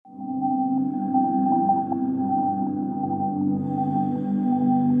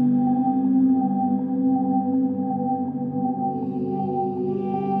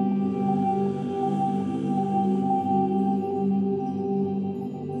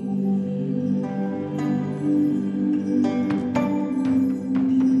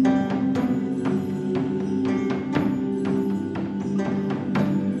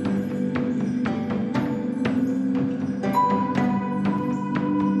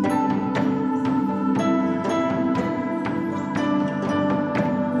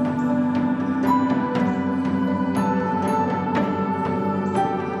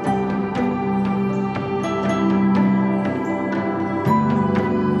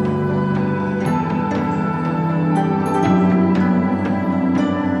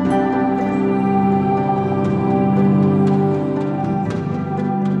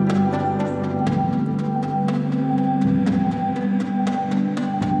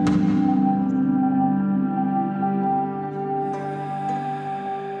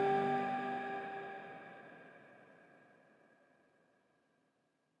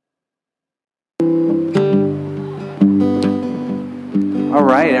All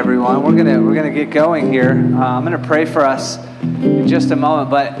right, everyone, we're gonna get going here. I'm gonna pray for us in just a moment,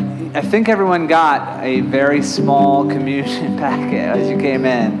 but I think everyone got a very small communion packet as you came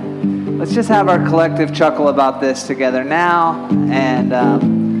in. Let's just have our collective chuckle about this together now, and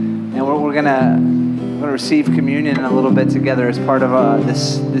we're gonna receive communion in a little bit together as part of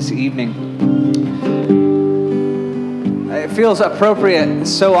this evening. It feels appropriate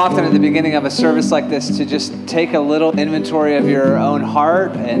so often at the beginning of a service like this to just take a little inventory of your own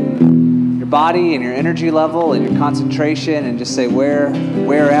heart and your body and your energy level and your concentration and just say, where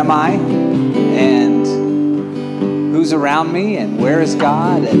am I? And who's around me? And where is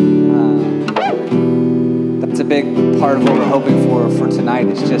God? And that's a big part of what we're hoping for tonight,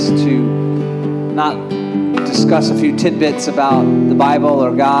 is just to not discuss a few tidbits about the Bible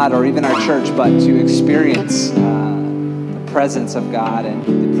or God or even our church, but to experience presence of God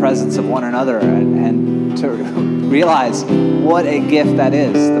and the presence of one another, and to realize what a gift that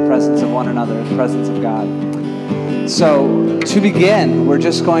is, the presence of one another, the presence of God. So to begin, we're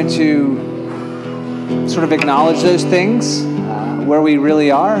just going to sort of acknowledge those things, where we really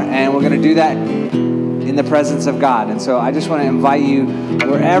are, and we're going to do that in the presence of God. And so I just want to invite you,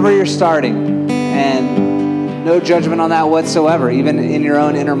 wherever you're starting, and no judgment on that whatsoever, even in your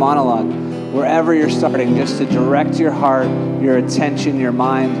own inner monologue, wherever you're starting, just to direct your heart, your attention, your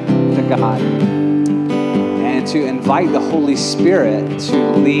mind to God, and to invite the Holy Spirit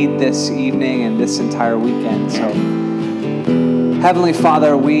to lead this evening and this entire weekend. So, Heavenly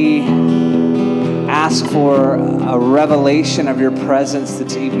Father, we ask for a revelation of your presence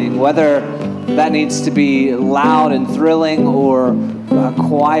this evening, whether that needs to be loud and thrilling or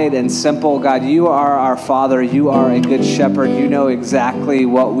quiet and simple. God, you are our Father. You are a good shepherd. You know exactly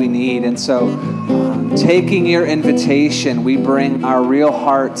what we need. And so, taking your invitation, we bring our real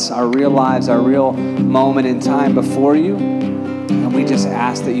hearts, our real lives, our real moment in time before you. And we just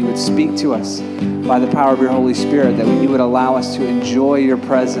ask that you would speak to us by the power of your Holy Spirit, that you would allow us to enjoy your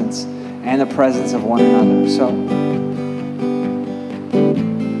presence and the presence of one another. So,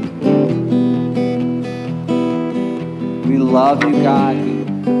 we love you, God. We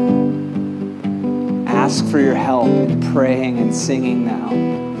ask for your help in praying and singing now,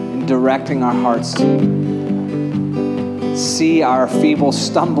 in directing our hearts to you. See our feeble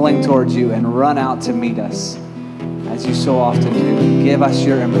stumbling towards you and run out to meet us, as you so often do. Give us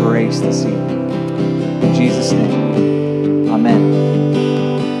your embrace this evening. In Jesus' name,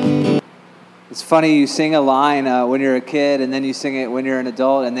 amen. It's funny, you sing a line when you're a kid, and then you sing it when you're an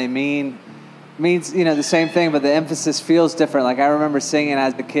adult, and they means the same thing, but the emphasis feels different. Like, I remember singing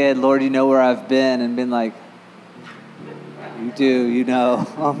as a kid, Lord, you know where I've been, and been like, you do, you know.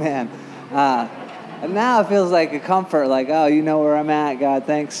 Oh man. And now it feels like a comfort, like, oh, you know where I'm at, God,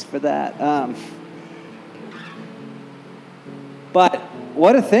 thanks for that. But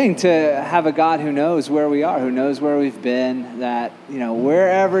what a thing to have a God who knows where we are, who knows where we've been, that,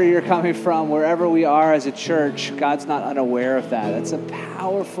 wherever you're coming from, wherever we are as a church, God's not unaware of that. That's a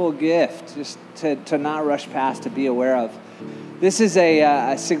powerful gift just to not rush past, to be aware of. This is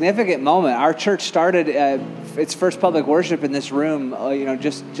a significant moment. Our church started its first public worship in this room,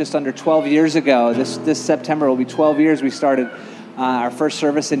 just under 12 years ago. This September will be 12 years we started our first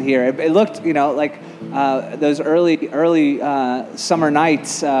service in here. It looked, like those early summer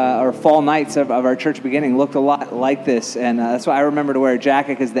nights or fall nights of our church beginning looked a lot like this, and that's why I remember to wear a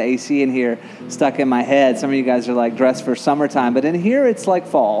jacket, because the AC in here stuck in my head. Some of you guys are like dressed for summertime, but in here it's like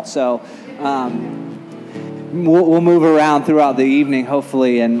fall. So we'll move around throughout the evening,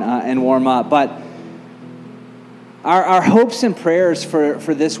 hopefully, and warm up. But our hopes and prayers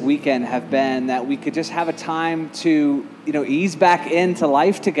for this weekend have been that we could just have a time to ease back into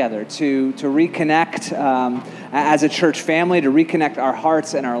life together, to reconnect as a church family, to reconnect our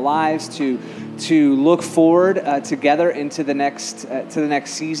hearts and our lives, to look forward together into the next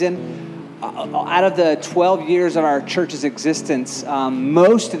season. Out of the 12 years of our church's existence,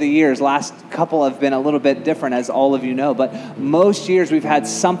 most of the years, last couple have been a little bit different, as all of you know, but most years we've had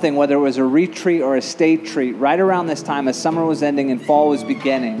something, whether it was a retreat or a state treat, right around this time as summer was ending and fall was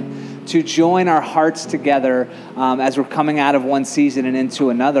beginning, to join our hearts together as we're coming out of one season and into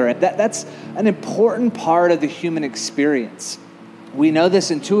another. And that's an important part of the human experience. We know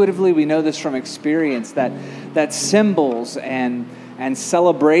this intuitively, we know this from experience, that symbols and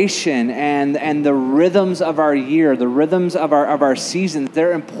celebration and the rhythms of our year, the rhythms of our seasons,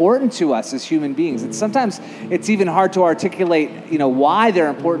 they're important to us as human beings. And sometimes it's even hard to articulate, why they're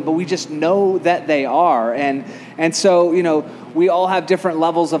important, but we just know that they are. And so, we all have different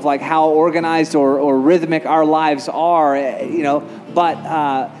levels of like how organized or rhythmic our lives are,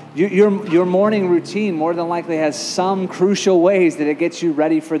 but Your morning routine more than likely has some crucial ways that it gets you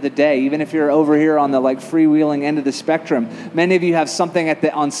ready for the day. Even if you're over here on the freewheeling end of the spectrum, many of you have something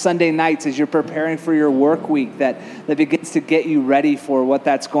on Sunday nights as you're preparing for your work week that begins to get you ready for what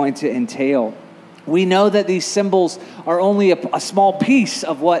that's going to entail. We know that these symbols are only a small piece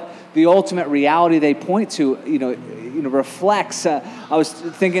of what the ultimate reality they point to, reflects. I was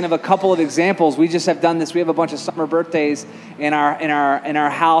thinking of a couple of examples. We just have done this. We have a bunch of summer birthdays in our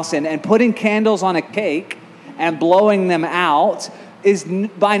house, and putting candles on a cake and blowing them out is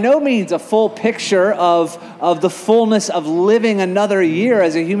by no means a full picture of the fullness of living another year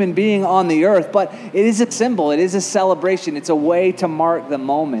as a human being on the earth, but it is a symbol. It is a celebration. It's a way to mark the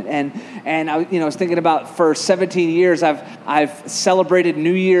moment. And I was thinking about, for 17 years, I've celebrated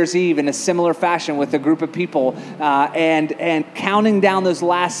New Year's Eve in a similar fashion with a group of people, and counting down those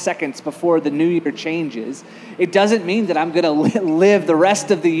last seconds before the new year changes. It doesn't mean that I'm going to live the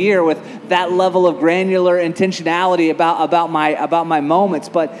rest of the year with that level of granular intentionality about my moments,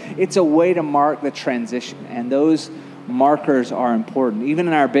 but it's a way to mark the transition, and those markers are important. Even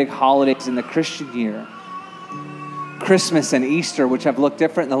in our big holidays in the Christian year, Christmas and Easter, which have looked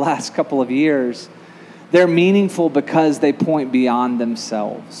different in the last couple of years, they're meaningful because they point beyond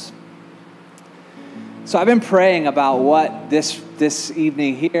themselves. So I've been praying about what this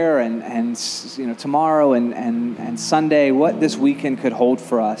evening here and tomorrow and Sunday, what this weekend could hold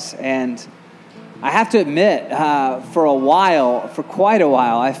for us. And I have to admit, for quite a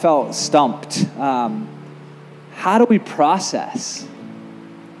while, I felt stumped. How do we process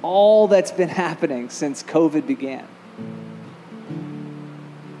all that's been happening since COVID began?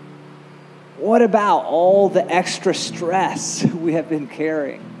 What about all the extra stress we have been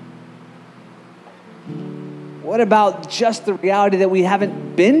carrying? What about just the reality that we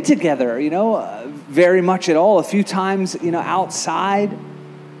haven't been together, very much at all? A few times, outside.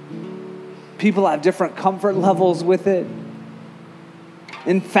 People have different comfort levels with it.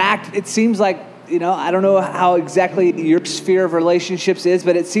 In fact, it seems like, I don't know how exactly your sphere of relationships is,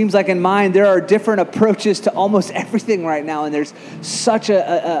 but it seems like in mine, there are different approaches to almost everything right now. And there's such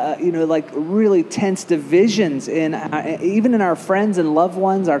really tense divisions even in our friends and loved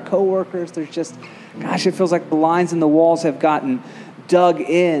ones, our coworkers. There's just, it feels like the lines in the walls have gotten dug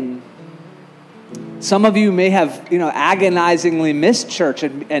in. Some of you may have, agonizingly missed church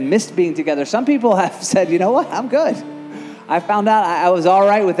and missed being together. Some people have said, you know what, I'm good. I found out I was all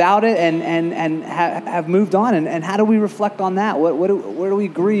right without it and have moved on. And how do we reflect on that? Where do we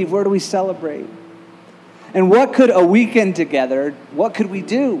grieve? Where do we celebrate? And what could a weekend together, what could we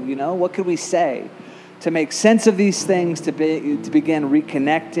do? What could we say to make sense of these things, to begin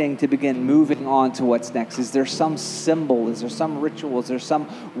reconnecting, to begin moving on to what's next? Is there some symbol? Is there some ritual? Is there some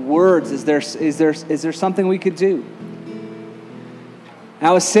words? Is there something we could do?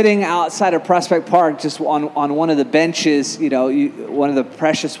 I was sitting outside of Prospect Park, just on one of the benches, one of the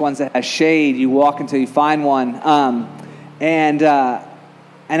precious ones that has shade. You walk until you find one, and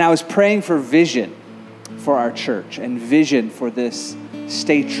I was praying for vision for our church and vision for this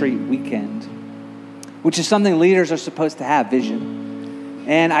Stay Treat weekend, which is something leaders are supposed to have, vision.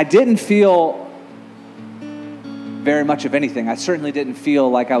 And I didn't feel very much of anything. I certainly didn't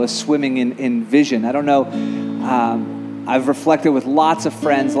feel like I was swimming in vision. I don't know. I've reflected with lots of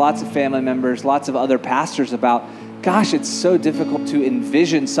friends, lots of family members, lots of other pastors about, it's so difficult to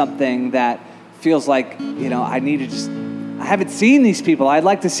envision something that feels like, I haven't seen these people. I'd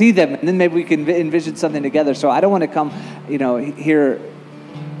like to see them, and then maybe we can envision something together. So I don't want to come, here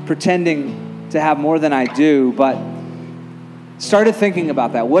pretending to have more than I do, but started thinking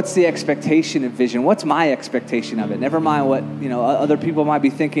about that. What's the expectation of vision? What's my expectation of it? Never mind what, other people might be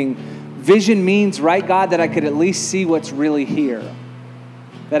thinking. Vision means, right, God, that I could at least see what's really here.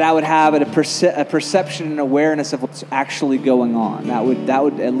 That I would have a perception and awareness of what's actually going on. That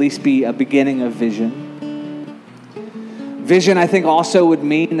would at least be a beginning of vision. Vision, I think, also would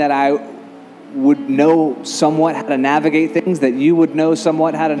mean that I would know somewhat how to navigate things, that you would know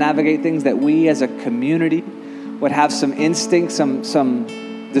somewhat how to navigate things, that we as a community would have some instinct, some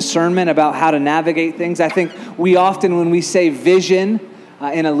discernment about how to navigate things. I think we often, when we say vision,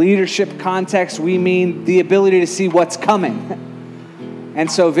 in a leadership context, we mean the ability to see what's coming.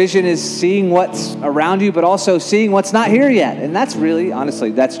 And so vision is seeing what's around you, but also seeing what's not here yet. And that's really, honestly,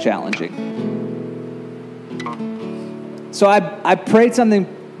 that's challenging. So I prayed something,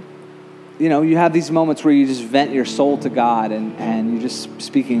 you have these moments where you just vent your soul to God and you're just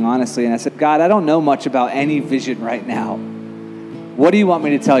speaking honestly. And I said, God, I don't know much about any vision right now. What do you want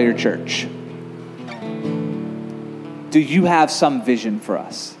me to tell your church? Do you have some vision for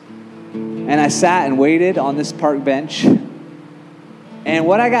us? And I sat and waited on this park bench. And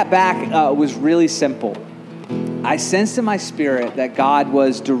what I got back was really simple. I sensed in my spirit that God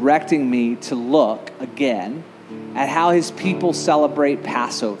was directing me to look again at how his people celebrate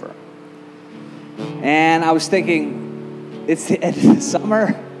Passover. And I was thinking, it's the end of the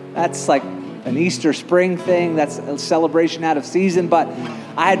summer. That's like an Easter spring thing. That's a celebration out of season. But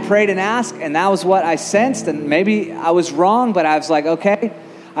I had prayed and asked, and that was what I sensed. And maybe I was wrong, but I was like, okay.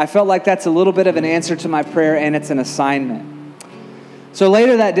 I felt like that's a little bit of an answer to my prayer, and it's an assignment. So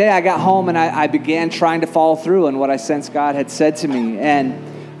later that day, I got home, and I began trying to follow through on what I sensed God had said to me. And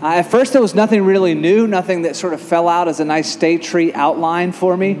at first, there was nothing really new, nothing that sort of fell out as a nice state tree outline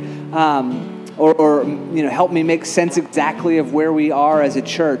for me, or helped me make sense exactly of where we are as a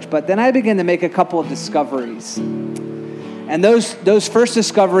church. But then I began to make a couple of discoveries. And those first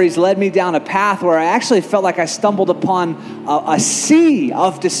discoveries led me down a path where I actually felt like I stumbled upon a sea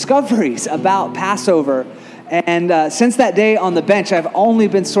of discoveries about Passover. And since that day on the bench, I've only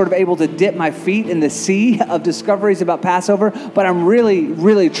been sort of able to dip my feet in the sea of discoveries about Passover, but I'm really,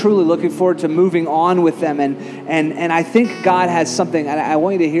 really, truly looking forward to moving on with them. And I think God has something, and I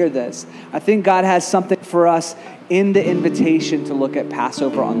want you to hear this. I think God has something for us in the invitation to look at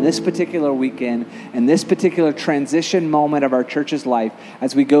Passover on this particular weekend and this particular transition moment of our church's life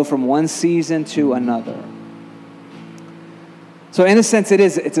as we go from one season to another. So in a sense,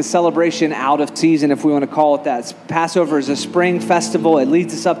 it's a celebration out of season, if we want to call it that. Passover is a spring festival. It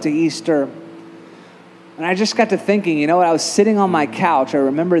leads us up to Easter. And I just got to thinking, I was sitting on my couch. I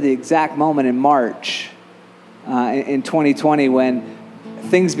remember the exact moment in March in 2020 when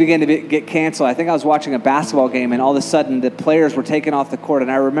things began to get canceled. I think I was watching a basketball game, and all of a sudden the players were taken off the court.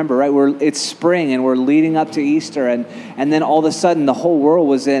 And I remember, right, it's spring, and we're leading up to Easter. And then all of a sudden the whole world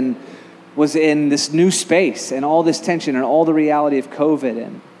was in this new space and all this tension and all the reality of COVID.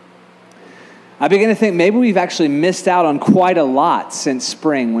 And I began to think maybe we've actually missed out on quite a lot since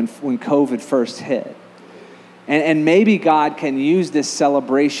spring when COVID first hit. And maybe God can use this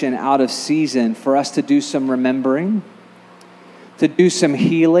celebration out of season for us to do some remembering, to do some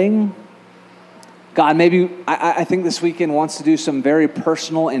healing. God, maybe I think this weekend wants to do some very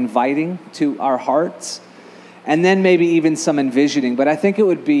personal inviting to our hearts, and then maybe even some envisioning. But I think it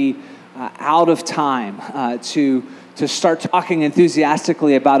would be out of time to start talking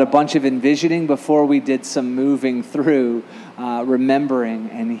enthusiastically about a bunch of envisioning before we did some moving through,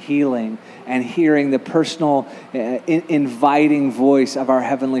 remembering and healing and hearing the personal, inviting voice of our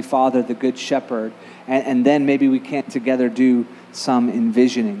Heavenly Father, the Good Shepherd. And then maybe we can together do some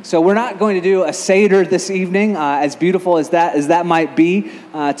envisioning. So we're not going to do a Seder this evening, as beautiful as that might be,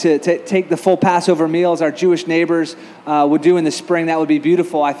 to take the full Passover meal as our Jewish neighbors would do in the spring. That would be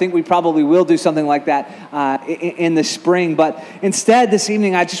beautiful. I think we probably will do something like that in the spring. But instead, this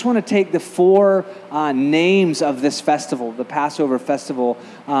evening, I just want to take the four names of this festival, the Passover festival,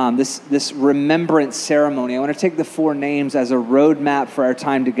 this remembrance ceremony. I want to take the four names as a roadmap for our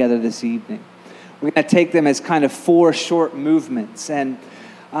time together this evening. We're going to take them as kind of four short movements. And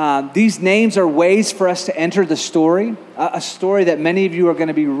these names are ways for us to enter the story, a story that many of you are going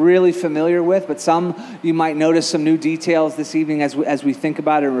to be really familiar with, but some you might notice some new details this evening as we think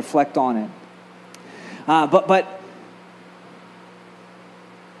about it and reflect on it. But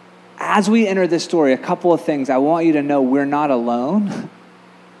as we enter this story, a couple of things. I want you to know we're not alone.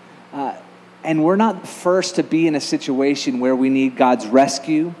 And we're not the first to be in a situation where we need God's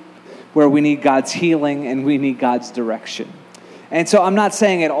rescue, where we need God's healing, and we need God's direction. And so I'm not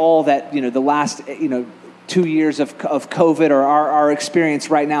saying at all that, the last, 2 years of COVID or our experience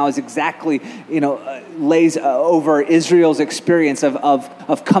right now is exactly, lays over Israel's experience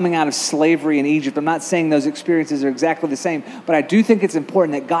of coming out of slavery in Egypt. I'm not saying those experiences are exactly the same, but I do think it's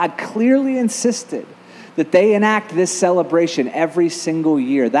important that God clearly insisted that they enact this celebration every single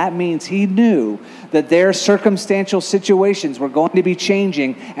year. That means he knew that their circumstantial situations were going to be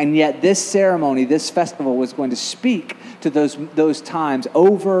changing, and yet this ceremony, this festival, was going to speak to those times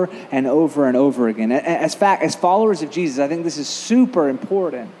over and over and over again. As followers of Jesus, I think this is super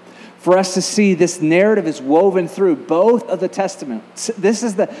important for us to see this narrative is woven through both of the Testaments. This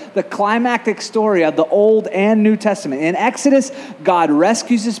is the climactic story of the Old and New Testament. In Exodus, God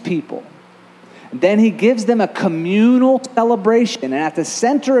rescues his people. Then he gives them a communal celebration. And at the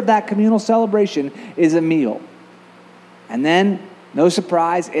center of that communal celebration is a meal. And then, no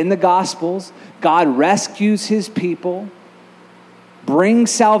surprise, in the Gospels, God rescues his people,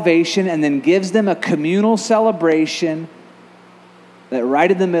 brings salvation, and then gives them a communal celebration that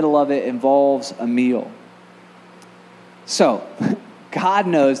right in the middle of it involves a meal. So, God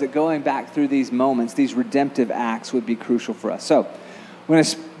knows that going back through these moments, these redemptive acts would be crucial for us. So, we're going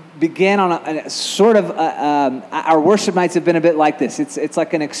to began on a sort of, our worship nights have been a bit like this. It's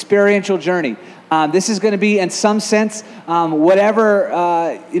like an experiential journey. This is going to be, in some sense,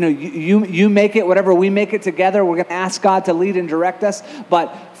 whatever, you make it, whatever we make it together, we're going to ask God to lead and direct us.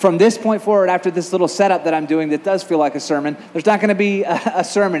 But from this point forward, after this little setup that I'm doing that does feel like a sermon, there's not going to be a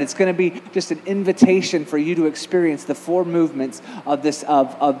sermon. It's going to be just an invitation for you to experience the four movements of this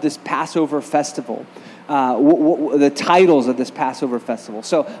Passover festival. The titles of this Passover festival.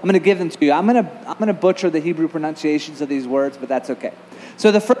 So I'm going to give them to you. I'm going to butcher the Hebrew pronunciations of these words, but that's okay.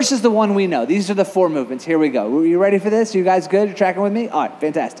 So the first is the one we know. These are the four movements. Here we go. Are you ready for this? You guys good? You're tracking with me? All right,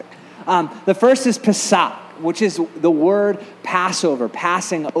 fantastic. The first is Pesach, which is the word Passover,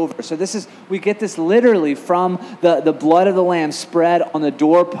 passing over. So we get this literally from the blood of the lamb spread on the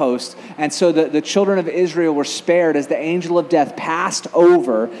doorpost. And so the children of Israel were spared as the angel of death passed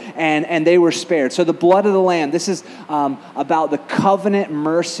over, and they were spared. So the blood of the lamb, this is about the covenant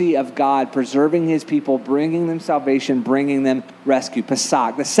mercy of God, preserving his people, bringing them salvation, bringing them rescue.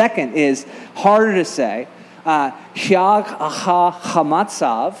 Pesach. The second is harder to say, Chag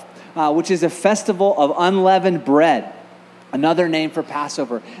HaChamatzav, which is a festival of unleavened bread, another name for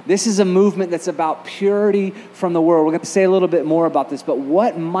Passover. This is a movement that's about purity from the world. We're going to say a little bit more about this, but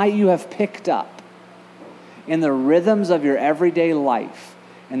what might you have picked up in the rhythms of your everyday life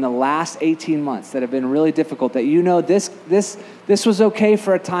in the last 18 months that have been really difficult, that you know this was okay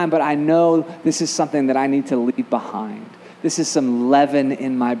for a time, but I know this is something that I need to leave behind. This is some leaven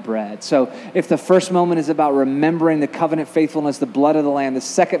in my bread. So if the first moment is about remembering the covenant faithfulness, the blood of the Lamb, the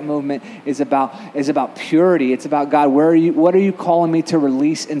second movement is about purity. It's about, God, what are you calling me to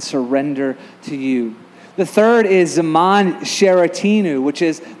release and surrender to you? The third is Zaman Sheratinu, which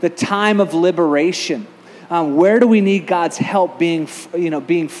is the time of liberation. Where do we need God's help being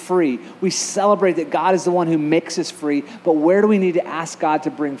free? We celebrate that God is the one who makes us free, but where do we need to ask God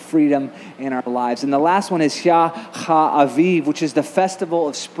to bring freedom in our lives? And the last one is Shah HaAviv, which is the festival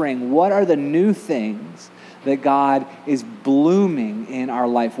of spring. What are the new things that God is blooming in our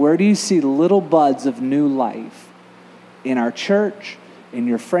life? Where do you see little buds of new life in our church, in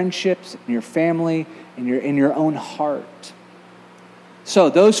your friendships, in your family, in your own heart?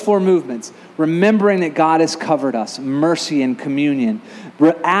 So those four movements, remembering that God has covered us, mercy and communion.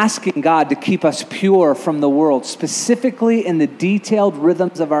 We're asking God to keep us pure from the world, specifically in the detailed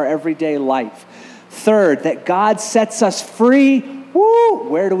rhythms of our everyday life. Third, that God sets us free. Woo!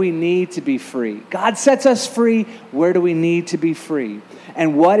 Where do we need to be free? God sets us free. Where do we need to be free?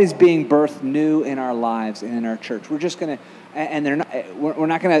 And what is being birthed new in our lives and in our church? We're just going to, and we're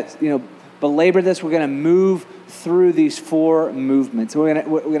not going to, belabor this. We're going to move through these four movements. We're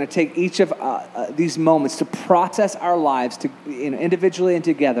going to take each of these moments to process our lives individually and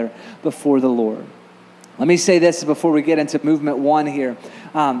together before the Lord. Let me say this before we get into movement one here.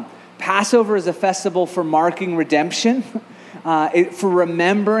 Passover is a festival for marking redemption, for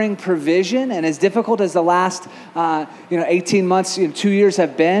remembering provision, and as difficult as the last 18 months, 2 years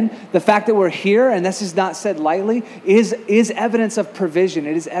have been, the fact that we're here, and this is not said lightly, is evidence of provision.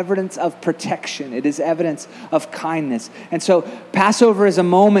 It is evidence of protection. It is evidence of kindness. And so Passover is a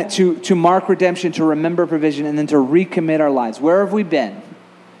moment to mark redemption, to remember provision, and then to recommit our lives. Where have we been?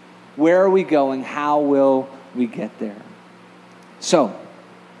 Where are we going? How will we get there? So,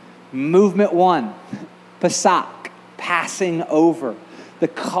 movement one, Pesach. Passing over, the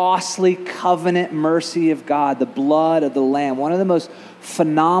costly covenant mercy of God, the blood of the Lamb. One of the most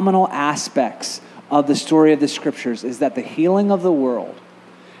phenomenal aspects of the story of the Scriptures is that the healing of the world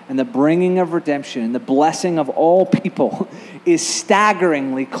and the bringing of redemption and the blessing of all people is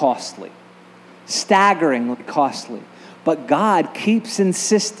staggeringly costly. Staggeringly costly. But God keeps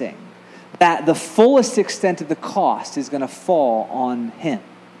insisting that the fullest extent of the cost is going to fall on Him,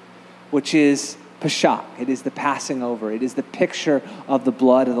 which is Pesach. It is the passing over. It is the picture of the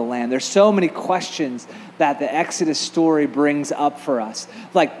blood of the Lamb. There's so many questions that the Exodus story brings up for us.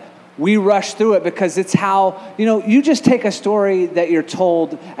 Like, we rush through it because it's how, you just take a story that you're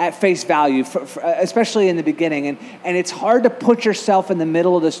told at face value, especially in the beginning, and it's hard to put yourself in the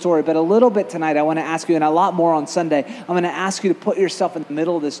middle of the story. But a little bit tonight, I want to ask you, and a lot more on Sunday, I'm going to ask you to put yourself in the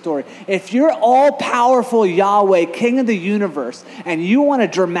middle of the story. If you're all-powerful Yahweh, King of the universe, and you want to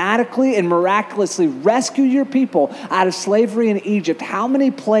dramatically and miraculously rescue your people out of slavery in Egypt, how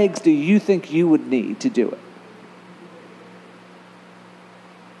many plagues do you think you would need to do it?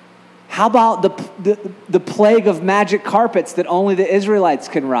 How about the plague of magic carpets that only the Israelites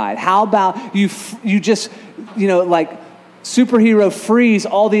can ride? How about you just, like superhero freeze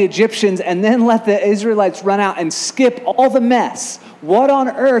all the Egyptians and then let the Israelites run out and skip all the mess? What on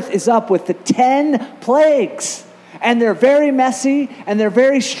earth is up with the 10 plagues? And they're very messy and they're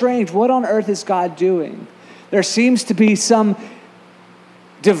very strange. What on earth is God doing? There seems to be some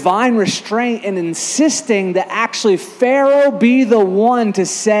divine restraint in insisting that actually Pharaoh be the one to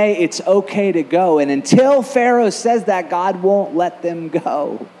say it's okay to go. And until Pharaoh says that, God won't let them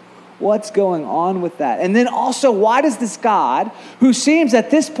go. What's going on with that? And then also, why does this God, who seems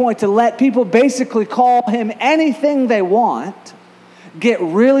at this point to let people basically call him anything they want, get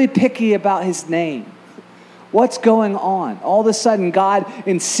really picky about his name? What's going on? All of a sudden, God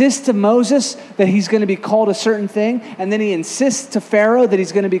insists to Moses that he's going to be called a certain thing, and then he insists to Pharaoh that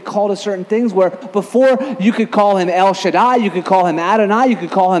he's going to be called a certain things, where before you could call him El Shaddai, you could call him Adonai, you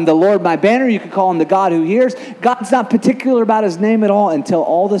could call him the Lord my banner, you could call him the God who hears. God's not particular about his name at all until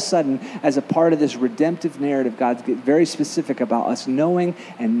all of a sudden, as a part of this redemptive narrative, God gets very specific about us knowing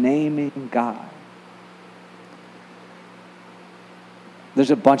and naming God. There's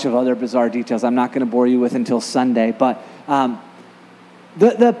a bunch of other bizarre details I'm not going to bore you with until Sunday, but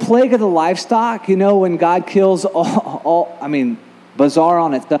the plague of the livestock, when God kills bizarre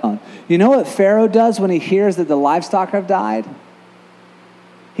on its own. You know what Pharaoh does when he hears that the livestock have died?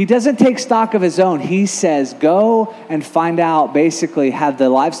 He doesn't take stock of his own. He says, go and find out, basically, have the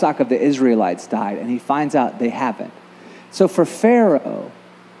livestock of the Israelites died? And he finds out they haven't. So for Pharaoh,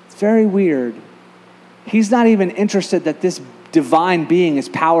 it's very weird. He's not even interested that this divine being is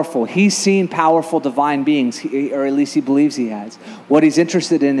powerful. He's seen powerful divine beings, or at least he believes he has. What he's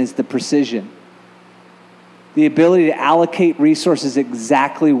interested in is the precision, the ability to allocate resources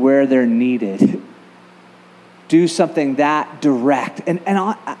exactly where they're needed. Do something that direct. And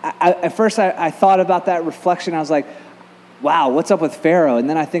at first I thought about that reflection. I was like, wow, what's up with Pharaoh? And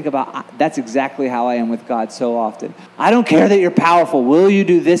then I think about, that's exactly how I am with God so often. I don't care that you're powerful. Will you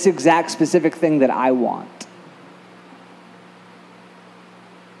do this exact specific thing that I want?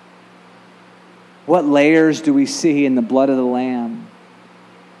 What layers do we see in the blood of the Lamb?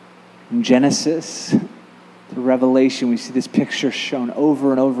 In Genesis to Revelation, we see this picture shown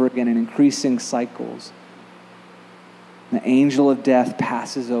over and over again in increasing cycles. The angel of death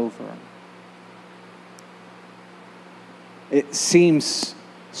passes over. It seems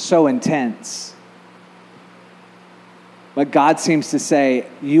so intense. But God seems to say,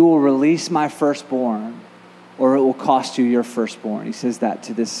 you will release my firstborn, or it will cost you your firstborn. He says that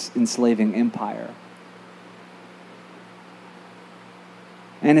to this enslaving empire.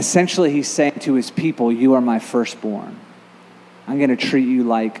 And essentially he's saying to his people, you are my firstborn. I'm going to treat you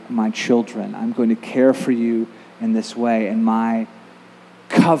like my children. I'm going to care for you in this way. And my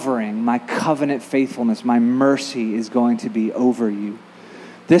covering, my covenant faithfulness, my mercy is going to be over you.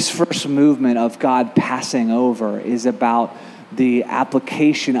 This first movement of God passing over is about the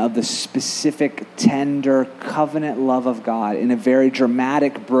application of the specific, tender, covenant love of God in a very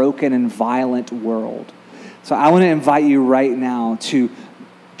dramatic, broken, and violent world. So I want to invite you right now to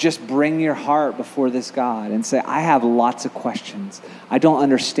just bring your heart before this God and say, I have lots of questions. I don't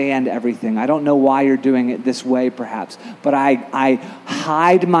understand everything. I don't know why you're doing it this way, perhaps. But I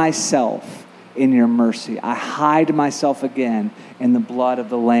hide myself in your mercy. I hide myself again in the blood of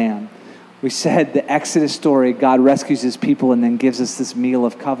the Lamb. We said the Exodus story, God rescues his people and then gives us this meal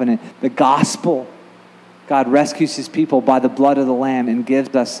of covenant. The gospel, God rescues his people by the blood of the Lamb and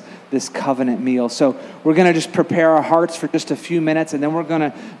gives us this covenant meal. So we're going to just prepare our hearts for just a few minutes, and then we're going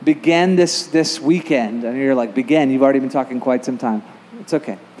to begin this weekend. And you're like, begin? You've already been talking quite some time. It's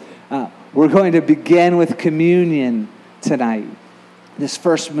okay. We're going to begin with communion tonight. This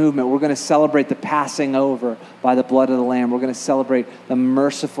first movement, we're going to celebrate the passing over by the blood of the Lamb. We're going to celebrate the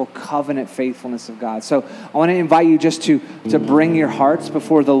merciful covenant faithfulness of God. So I want to invite you just to bring your hearts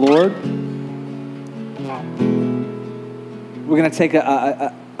before the Lord. We're going to take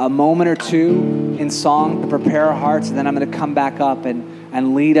a moment or two in song to prepare our hearts, and then I'm going to come back up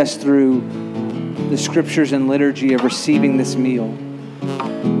and lead us through the scriptures and liturgy of receiving this meal.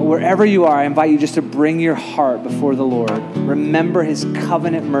 But wherever you are, I invite you just to bring your heart before the Lord. Remember his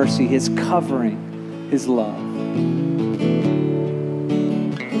covenant mercy, his covering, his love.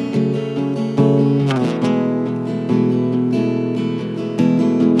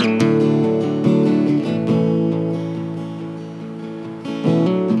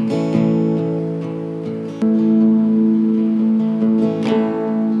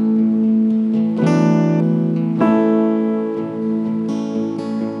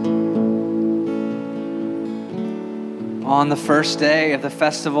 On the first day of the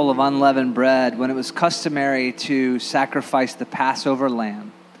festival of unleavened bread, when it was customary to sacrifice the Passover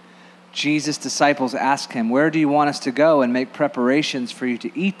lamb, Jesus' disciples asked him, "Where do you want us to go and make preparations for you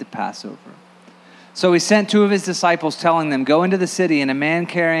to eat the Passover?" So he sent two of his disciples, telling them, "Go into the city, and a man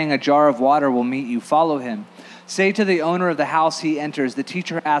carrying a jar of water will meet you. Follow him. Say to the owner of the house he enters, the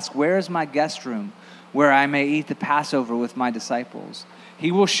teacher asks, 'Where is my guest room, where I may eat the Passover with my disciples?'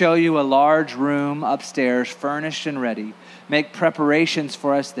 He will show you a large room upstairs, furnished and ready. Make preparations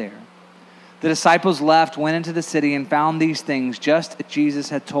for us there." The disciples left, went into the city, and found these things just as Jesus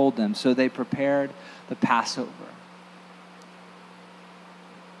had told them. So they prepared the Passover.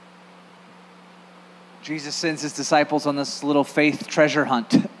 Jesus sends his disciples on this little faith treasure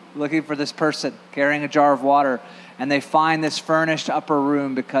hunt, looking for this person carrying a jar of water. And they find this furnished upper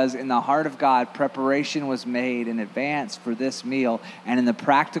room because in the heart of God, preparation was made in advance for this meal. And in the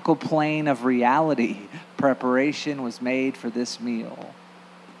practical plane of reality, preparation was made for this meal.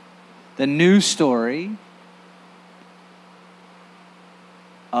 The new story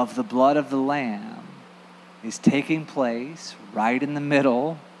of the blood of the Lamb is taking place right in the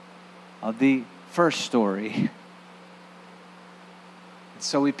middle of the first story.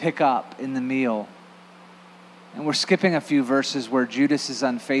 So we pick up in the meal. And we're skipping a few verses where Judas is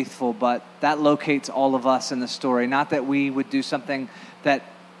unfaithful, but that locates all of us in the story. Not that we would do something that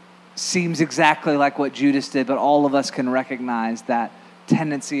seems exactly like what Judas did, but all of us can recognize that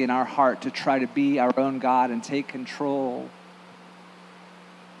tendency in our heart to try to be our own God and take control.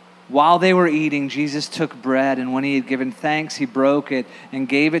 While they were eating, Jesus took bread, and when he had given thanks, he broke it and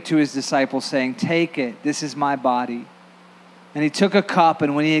gave it to his disciples, saying, "Take it, this is my body." And he took a cup,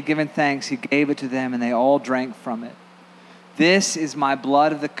 and when he had given thanks, he gave it to them, and they all drank from it. "This is my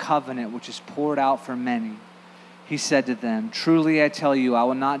blood of the covenant, which is poured out for many." He said to them, "Truly I tell you, I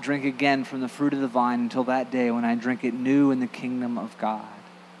will not drink again from the fruit of the vine until that day when I drink it new in the kingdom of God."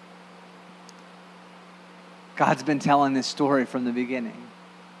 God's been telling this story from the beginning.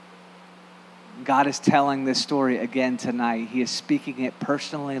 God is telling this story again tonight. He is speaking it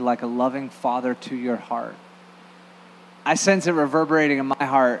personally like a loving father to your heart. I sense it reverberating in my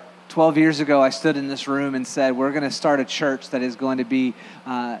heart. 12 years ago, I stood in this room and said, we're going to start a church that is going to be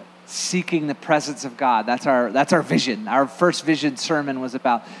seeking the presence of God. That's our vision. Our first vision sermon was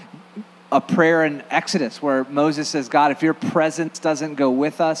about a prayer in Exodus where Moses says, "God, if your presence doesn't go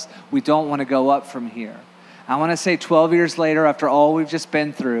with us, we don't want to go up from here." I want to say 12 years later, after all we've just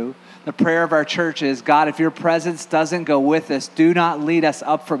been through, the prayer of our church is, "God, if your presence doesn't go with us, do not lead us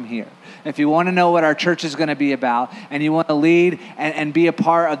up from here." If you want to know what our church is going to be about and you want to lead and be a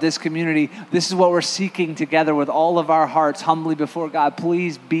part of this community, this is what we're seeking together with all of our hearts, humbly before God.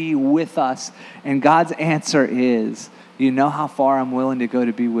 Please be with us. And God's answer is, you know how far I'm willing to go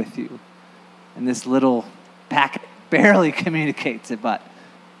to be with you. And this little packet barely communicates it, but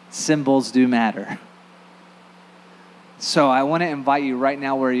symbols do matter. So I want to invite you right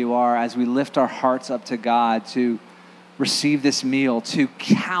now where you are as we lift our hearts up to God to receive this meal, to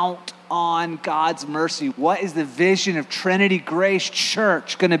count on God's mercy. What is the vision of Trinity Grace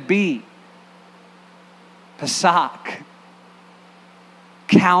Church going to be? Pesach.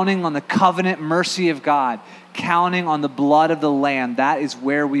 Counting on the covenant mercy of God. Counting on the blood of the Lamb. That is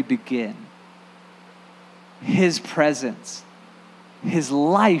where we begin. His presence. His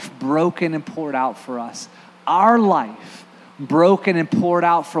life broken and poured out for us. Our life broken and poured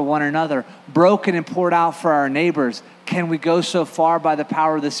out for one another. Broken and poured out for our neighbors. Can we go so far by the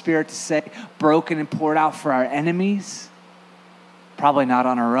power of the Spirit to say broken and poured out for our enemies? Probably not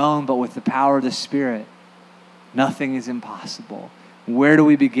on our own, but with the power of the Spirit, nothing is impossible. Where do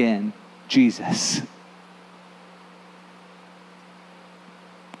we begin? Jesus.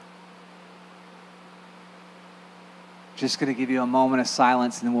 Just going to give you a moment of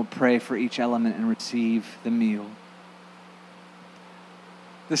silence, and then we'll pray for each element and receive the meal.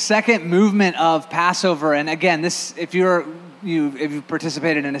 The second movement of Passover, and again, this if you've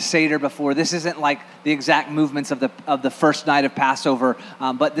participated in a Seder before, this isn't like the exact movements of the first night of Passover,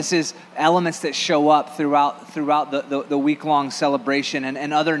 but this is elements that show up throughout the week-long celebration.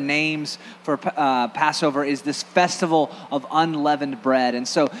 And other names for Passover is this festival of unleavened bread. And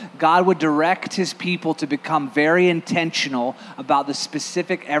so God would direct his people to become very intentional about the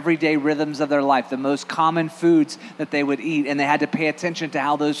specific everyday rhythms of their life, the most common foods that they would eat. And they had to pay attention to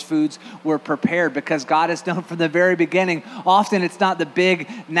how those foods were prepared, because God has known from the very beginning, often it's not the big,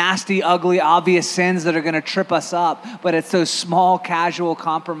 nasty, ugly, obvious sins that are going to trip us up, but it's those small, casual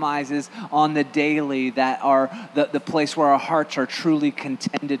compromises on the daily that are the place where our hearts are truly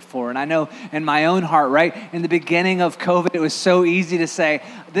contended for. And I know in my own heart, right, in the beginning of COVID, it was so easy to say,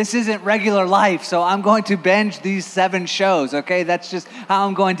 this isn't regular life, so I'm going to binge these 7 shows, okay? That's just how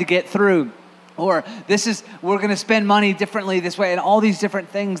I'm going to get through. Or we're going to spend money differently this way, and all these different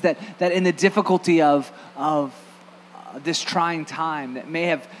things that in the difficulty of this trying time that may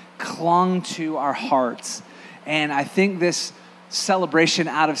have clung to our hearts. And I think this celebration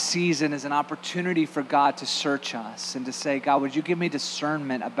out of season is an opportunity for God to search us and to say, God, would you give me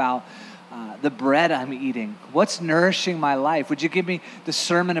discernment about the bread I'm eating? What's nourishing my life? Would you give me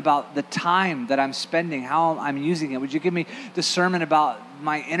discernment about the time that I'm spending, how I'm using it? Would you give me discernment about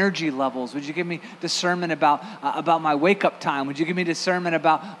my energy levels? Would you give me discernment about my wake up time? Would you give me discernment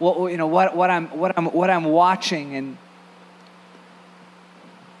about what I'm watching? And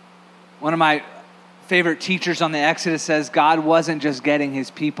one of my favorite teachers on the Exodus says God wasn't just getting his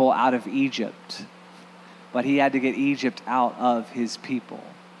people out of Egypt, but he had to get Egypt out of his people.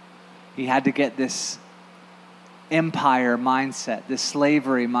 He had to get this empire mindset, this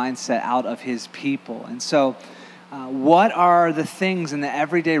slavery mindset out of his people. And so what are the things in the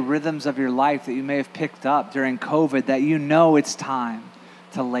everyday rhythms of your life that you may have picked up during COVID that you know it's time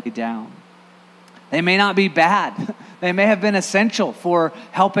to lay down? They may not be bad. They may have been essential for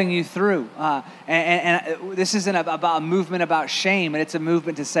helping you through. And this isn't about a movement about shame, and it's a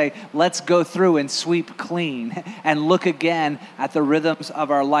movement to say, let's go through and sweep clean and look again at the rhythms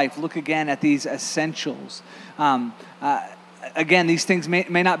of our life. Look again at these essentials. Again, these things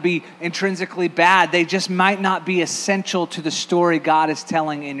may not be intrinsically bad. They just might not be essential to the story God is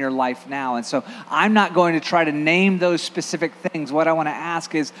telling in your life now. And so I'm not going to try to name those specific things. What I want to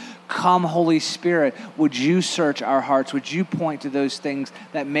ask is, come, Holy Spirit, would you search our hearts? Would you point to those things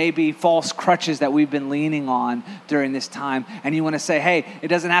that may be false crutches that we've been leaning on during this time? And you want to say, hey, it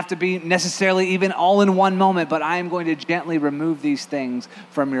doesn't have to be necessarily even all in one moment, but I am going to gently remove these things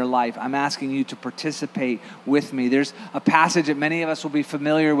from your life. I'm asking you to participate with me. There's a passage that many of us will be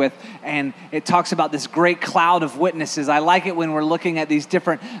familiar with, and it talks about this great cloud of witnesses. I like it when we're looking at these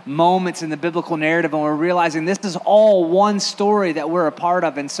different moments in the biblical narrative and we're realizing this is all one story that we're a part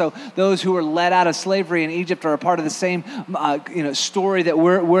of. And so those who were led out of slavery in Egypt are a part of the same story that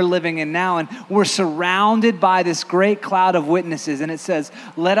we're living in now. And we're surrounded by this great cloud of witnesses. And it says,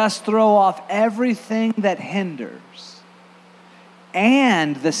 let us throw off everything that hinders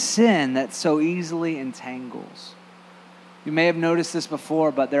and the sin that so easily entangles. You may have noticed this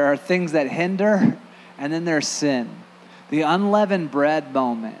before, but there are things that hinder, and then there's sin. The unleavened bread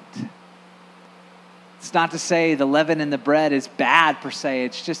moment. It's not to say the leaven in the bread is bad per se.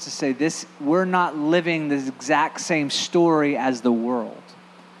 It's just to say we're not living the exact same story as the world.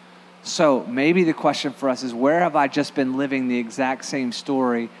 So maybe the question for us is, where have I just been living the exact same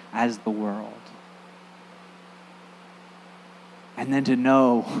story as the world? And then to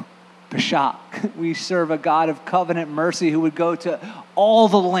know, Pashak, we serve a God of covenant mercy who would go to all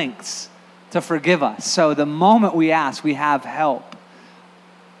the lengths to forgive us. So the moment we ask, we have help.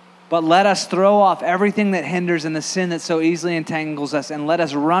 But let us throw off everything that hinders and the sin that so easily entangles us, and let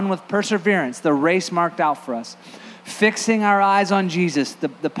us run with perseverance the race marked out for us, fixing our eyes on Jesus,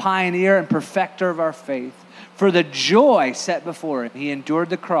 the pioneer and perfecter of our faith. For the joy set before him, he endured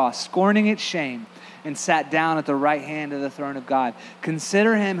the cross, scorning its shame, and sat down at the right hand of the throne of God.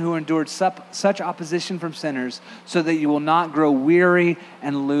 Consider him who endured such opposition from sinners, so that you will not grow weary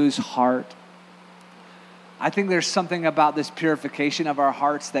and lose heart. I think there's something about this purification of our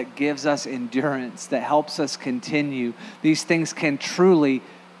hearts that gives us endurance, that helps us continue. These things can truly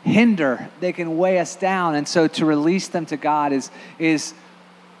hinder. They can weigh us down. And so to release them to God is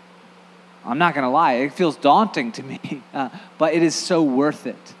I'm not going to lie, it feels daunting to me, but it is so worth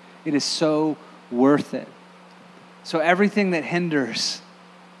it. It is so worth it. So everything that hinders,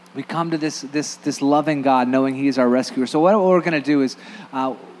 we come to this loving God, knowing he is our rescuer. So what we're going to do is,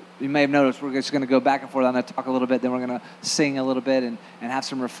 you may have noticed, we're just going to go back and forth. I'm going to talk a little bit, then we're going to sing a little bit and have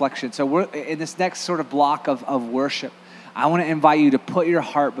some reflection. So we're in this next sort of block of worship. I want to invite you to put your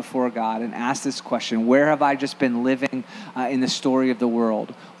heart before God and ask this question: where have I just been living in the story of the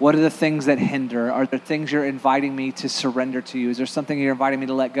world? What are the things that hinder? Are there things you're inviting me to surrender to you? Is there something you're inviting me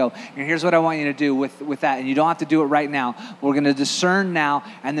to let go? And here's what I want you to do with that. And you don't have to do it right now. We're going to discern now,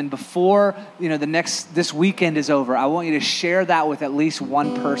 and then before this weekend is over, I want you to share that with at least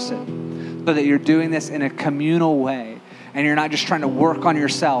one person, so that you're doing this in a communal way. And you're not just trying to work on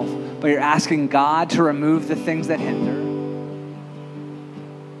yourself, but you're asking God to remove the things that hinder,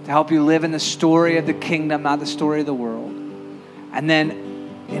 to help you live in the story of the kingdom, not the story of the world. And then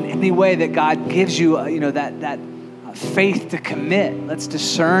in any way that God gives you, that faith to commit, let's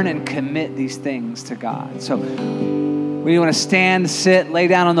discern and commit these things to God. So when you want to stand, sit, lay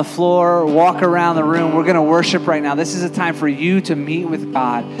down on the floor, walk around the room, we're going to worship right now. This is a time for you to meet with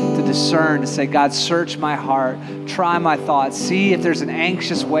God, to discern, to say, God, search my heart, try my thoughts, see if there's an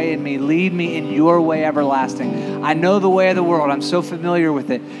anxious way in me, lead me in your way everlasting. I know the way of the world. I'm so familiar with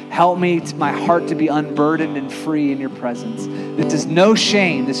it. Help me, my heart to be unburdened and free in your presence. This is no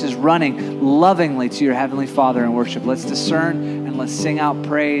shame. This is running lovingly to your Heavenly Father in worship. Let's discern and and let's sing out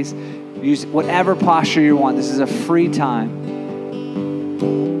praise. Use whatever posture you want. This is a free time.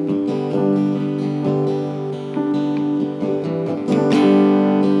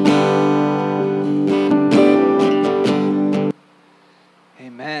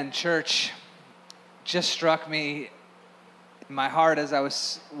 Amen, church. Just struck me in my heart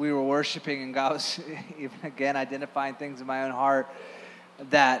as we were worshiping, and God was even again identifying things in my own heart,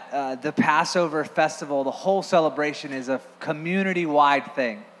 that the Passover festival, the whole celebration, is a community-wide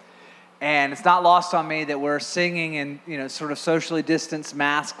thing. And it's not lost on me that we're singing in, sort of socially distanced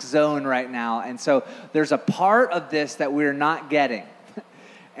mask zone right now. And so there's a part of this that we're not getting.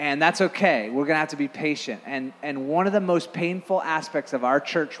 And that's okay. We're going to have to be patient. And one of the most painful aspects of our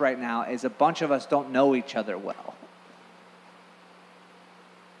church right now is a bunch of us don't know each other well.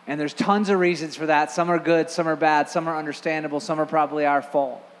 And there's tons of reasons for that. Some are good, some are bad, some are understandable, some are probably our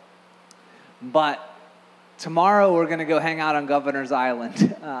fault. But tomorrow we're going to go hang out on Governor's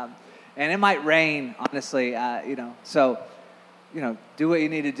Island. And it might rain, honestly, so, do what you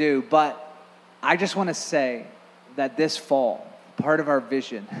need to do. But I just want to say that this fall, part of our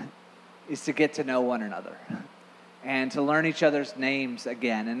vision is to get to know one another and to learn each other's names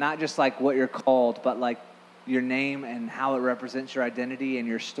again. And not just like what you're called, but like your name and how it represents your identity and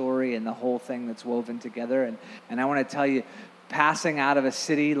your story and the whole thing that's woven together. And I want to tell you, passing out of a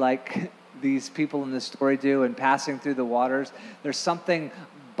city like these people in this story do and passing through the waters, there's something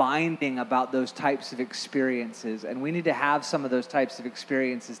binding about those types of experiences, and we need to have some of those types of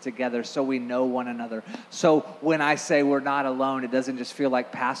experiences together so we know one another. So when I say we're not alone, it doesn't just feel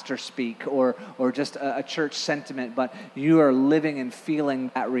like pastor speak or just a church sentiment, but you are living and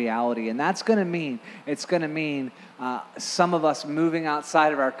feeling that reality. And that's going to mean, some of us moving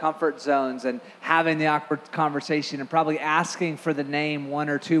outside of our comfort zones and having the awkward conversation and probably asking for the name one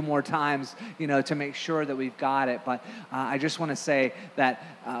or two more times, to make sure that we've got it. But I just want to say that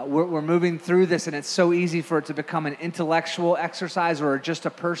we're moving through this, and it's so easy for it to become an intellectual exercise or just a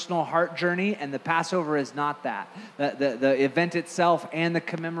personal heart journey, and the Passover is not that. The event itself and the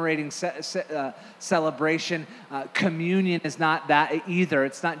commemorating celebration, communion is not that either.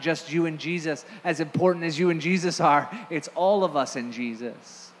 It's not just you and Jesus. As important as you and Jesus are, it's all of us in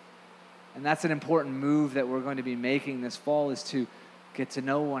Jesus. And that's an important move that we're going to be making this fall, is to get to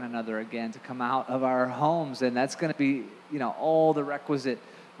know one another again, to come out of our homes. And that's going to be, all the requisite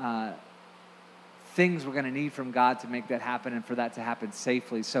things we're going to need from God to make that happen and for that to happen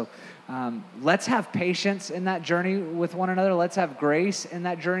safely. So let's have patience in that journey with one another. Let's have grace in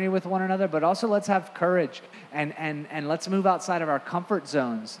that journey with one another, but also let's have courage and let's move outside of our comfort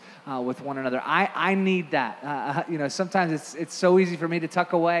zones with one another. I need that. Sometimes it's so easy for me to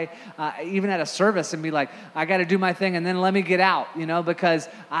tuck away, even at a service, and be like, I got to do my thing and then let me get out, because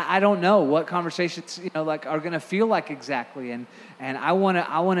I don't know what conversations, are going to feel like exactly. And I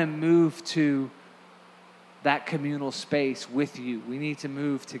want to move to that communal space with you. We need to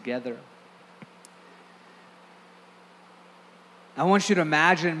move together. I want you to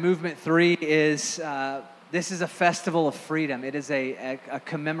imagine movement 3 is, this is a festival of freedom. It is a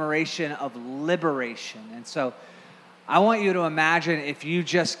commemoration of liberation. And so I want you to imagine if you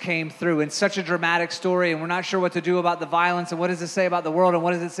just came through in such a dramatic story and we're not sure what to do about the violence and what does it say about the world and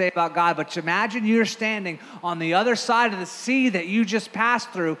what does it say about God, but imagine you're standing on the other side of the sea that you just passed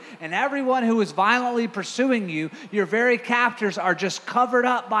through, and everyone who is violently pursuing you, your very captors, are just covered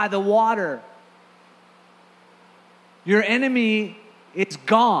up by the water. Your enemy is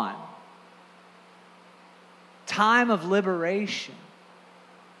gone. Time of liberation.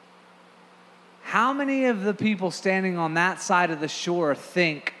 How many of the people standing on that side of the shore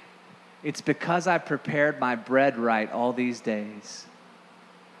think it's because I prepared my bread right all these days?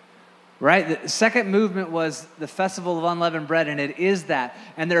 Right? The second movement was the Festival of Unleavened Bread, and it is that.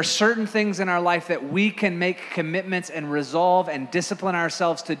 And there are certain things in our life that we can make commitments and resolve and discipline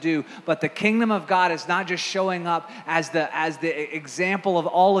ourselves to do. But the kingdom of God is not just showing up as the example of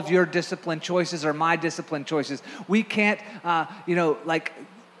all of your disciplined choices or my disciplined choices. We can't,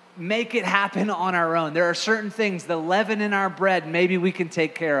 make it happen on our own. There are certain things, the leaven in our bread, maybe we can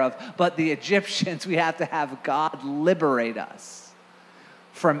take care of. But the Egyptians, we have to have God liberate us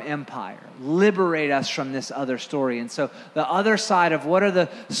from empire, liberate us from this other story. And so the other side of what are the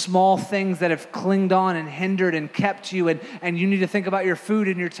small things that have clinged on and hindered and kept you, and you need to think about your food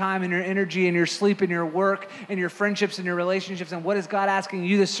and your time and your energy and your sleep and your work and your friendships and your relationships, and what is God asking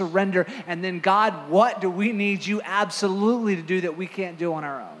you to surrender? And then, God, what do we need you absolutely to do that we can't do on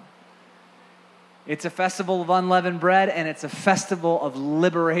our own? It's a festival of unleavened bread, and it's a festival of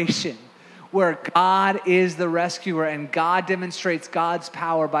liberation. where God is the rescuer and God demonstrates God's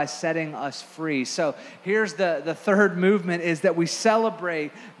power by setting us free. So here's the third movement, is that we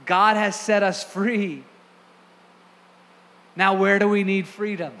celebrate God has set us free. Now, where do we need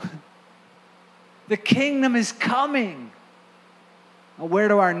freedom? The kingdom is coming. Now, where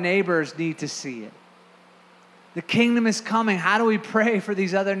do our neighbors need to see it? The kingdom is coming. How do we pray for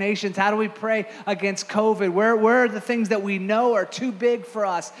these other nations? How do we pray against COVID? Where are the things that we know are too big for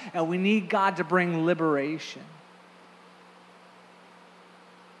us and we need God to bring liberation?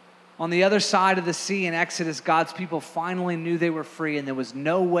 On the other side of the sea in Exodus, God's people finally knew they were free, and there was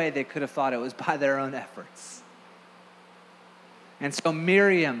no way they could have thought it was by their own efforts. And so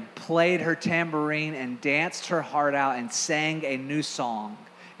Miriam played her tambourine and danced her heart out and sang a new song.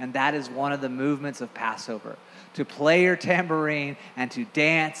 And that is one of the movements of Passover. To play your tambourine and to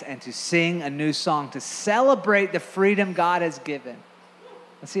dance and to sing a new song, to celebrate the freedom God has given.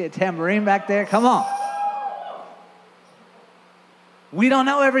 I see a tambourine back there. Come on. We don't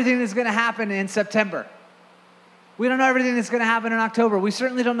know everything that's going to happen in September. We don't know everything that's going to happen in October. We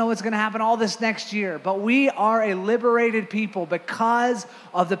certainly don't know what's going to happen all this next year. But we are a liberated people because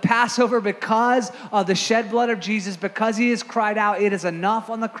of the Passover, because of the shed blood of Jesus, because he has cried out, it is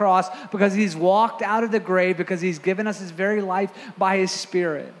enough on the cross, because he's walked out of the grave, because he's given us his very life by his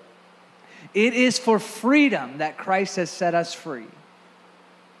Spirit. It is for freedom that Christ has set us free.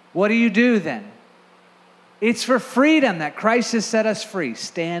 What do you do then? It's for freedom that Christ has set us free.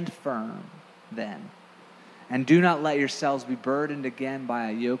 Stand firm then. And do not let yourselves be burdened again by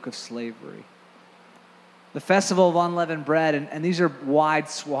a yoke of slavery. The festival of unleavened bread, and these are wide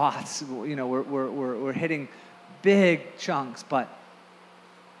swaths. You know, we're hitting big chunks, but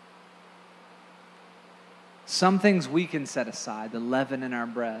some things we can set aside, the leaven in our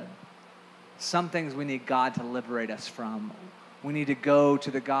bread. Some things we need God to liberate us from. We need to go to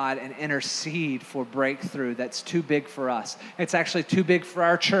the God and intercede for breakthrough that's too big for us. It's actually too big for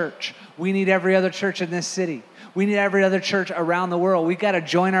our church. We need every other church in this city. We need every other church around the world. We've got to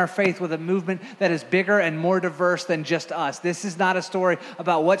join our faith with a movement that is bigger and more diverse than just us. This is not a story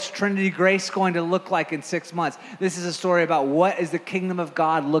about what's Trinity Grace going to look like in 6 months. This is a story about what is the kingdom of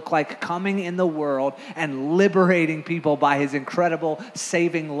God look like coming in the world and liberating people by his incredible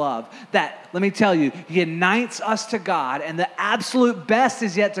saving love. That, let me tell you, unites us to God, and the absolute best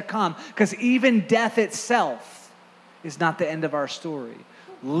is yet to come, because even death itself is not the end of our story.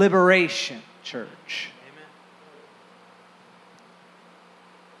 Liberation, church.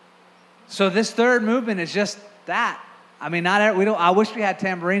 So this third movement is just that. I mean, I wish we had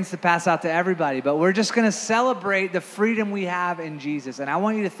tambourines to pass out to everybody, but we're just going to celebrate the freedom we have in Jesus. And I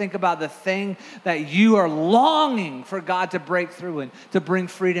want you to think about the thing that you are longing for God to break through in, to bring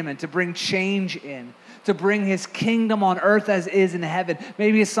freedom in, to bring change in, to bring his kingdom on earth as is in heaven.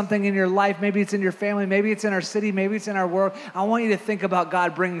 Maybe it's something in your life. Maybe it's in your family. Maybe it's in our city. Maybe it's in our world. I want you to think about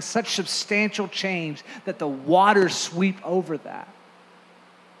God bringing such substantial change that the waters sweep over that.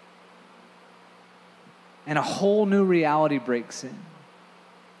 And a whole new reality breaks in.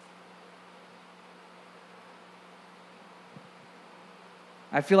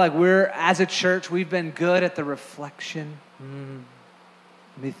 I feel like as a church, we've been good at the reflection.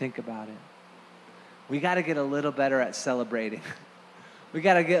 Let me think about it. We got to get a little better at celebrating. We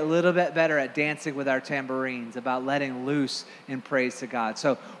got to get a little bit better at dancing with our tambourines, about letting loose in praise to God.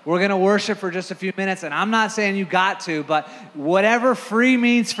 So we're going to worship for just a few minutes, and I'm not saying you got to, but whatever free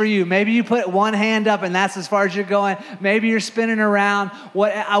means for you. Maybe you put one hand up and that's as far as you're going. Maybe you're spinning around.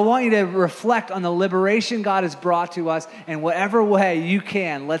 I want you to reflect on the liberation God has brought to us in whatever way you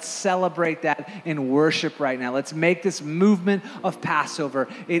can. Let's celebrate that in worship right now. Let's make this movement of Passover.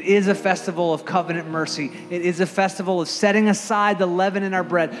 It is a festival of covenant mercy. It is a festival of setting aside the leaven in our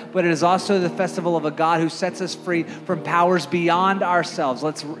bread, but it is also the festival of a God who sets us free from powers beyond ourselves.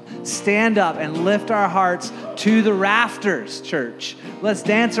 Let's stand up and lift our hearts to the rafters, church. Let's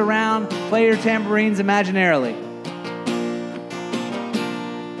dance around, play your tambourines imaginarily.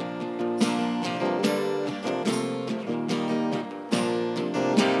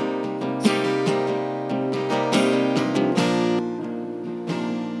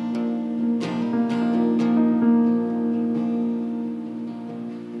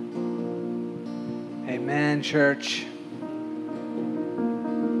 Church.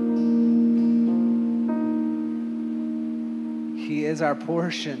 He is our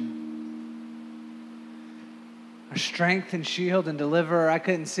portion, our strength and shield and deliverer. I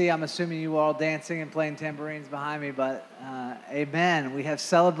couldn't see. I'm assuming you were all dancing and playing tambourines behind me, but amen. We have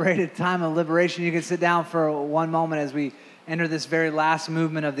celebrated time of liberation. You can sit down for one moment as we enter this very last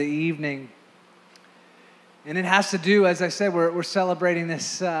movement of the evening. And it has to do, as I said, we're celebrating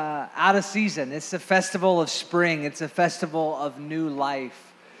this out of season. It's a festival of spring. It's a festival of new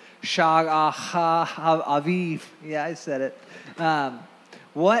life. Shag Aviv. Yeah, I said it.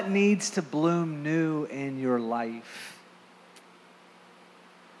 What needs to bloom new in your life?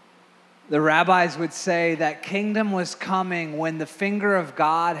 The rabbis would say that kingdom was coming when the finger of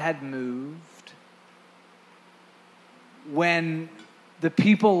God had moved, when the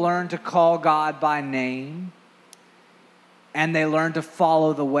people learned to call God by name, and they learned to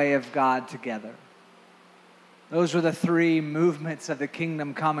follow the way of God together. Those were the three movements of the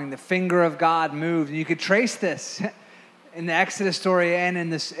kingdom coming. The finger of God moved. And you could trace this in the Exodus story and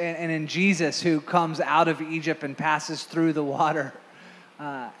in Jesus, who comes out of Egypt and passes through the water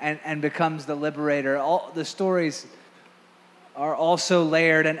and becomes the liberator. All the stories are also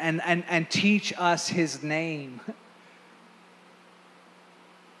layered and teach us his name.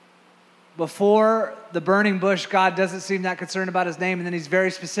 Before the burning bush, God doesn't seem that concerned about his name, and then he's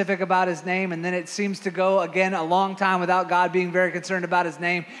very specific about his name, and then it seems to go, again, a long time without God being very concerned about his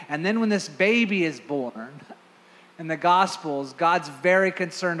name. And then when this baby is born in the Gospels, God's very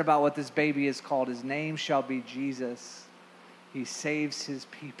concerned about what this baby is called. His name shall be Jesus. He saves his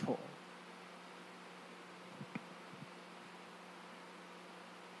people.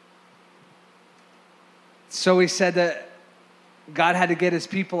 So he said that God had to get his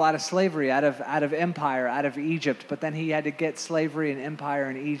people out of slavery, out of empire, out of Egypt. But then he had to get slavery and empire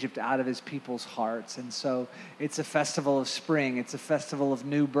in Egypt out of his people's hearts. And so it's a festival of spring. It's a festival of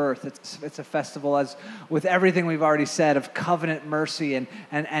new birth. It's a festival, as with everything we've already said, of covenant mercy and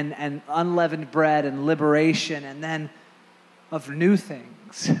unleavened bread and liberation, and then of new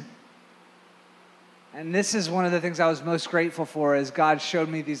things. And this is one of the things I was most grateful for, as God showed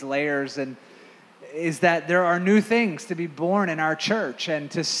me these layers, and is that there are new things to be born in our church.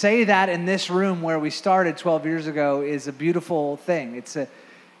 And to say that in this room where we started 12 years ago is a beautiful thing.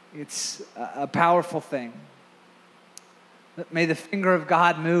 It's a powerful thing. May the finger of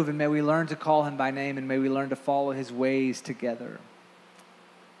God move, and may we learn to call him by name, and may we learn to follow his ways together.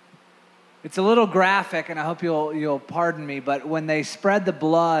 It's a little graphic, and I hope you'll pardon me, but when they spread the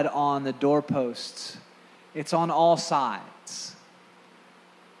blood on the doorposts, it's on all sides.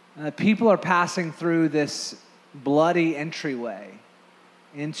 People are passing through this bloody entryway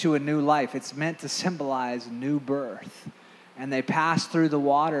into a new life. It's meant to symbolize new birth. And they pass through the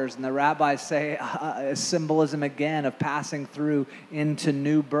waters, and the rabbis say a symbolism again of passing through into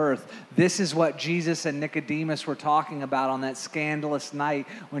new birth. This is what Jesus and Nicodemus were talking about on that scandalous night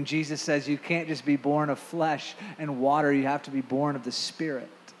when Jesus says you can't just be born of flesh and water, you have to be born of the Spirit.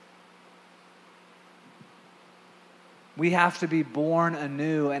 We have to be born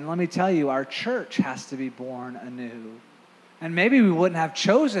anew. And let me tell you, our church has to be born anew. And maybe we wouldn't have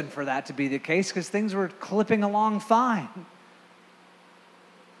chosen for that to be the case because things were clipping along fine.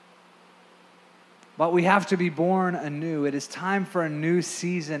 But we have to be born anew. It is time for a new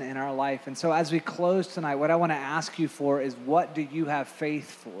season in our life. And so as we close tonight, what I want to ask you for is, what do you have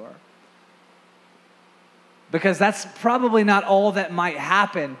faith for? Because that's probably not all that might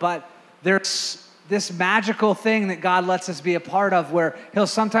happen, but there's this magical thing that God lets us be a part of, where he'll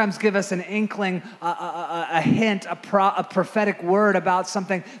sometimes give us an inkling, a hint, a prophetic word about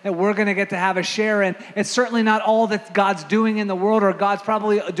something that we're going to get to have a share in. It's certainly not all that God's doing in the world, or God's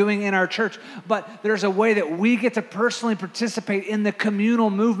probably doing in our church, but there's a way that we get to personally participate in the communal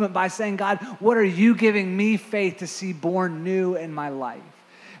movement by saying, God, what are you giving me faith to see born new in my life?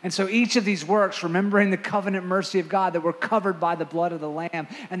 And so each of these works, remembering the covenant mercy of God, that we're covered by the blood of the Lamb.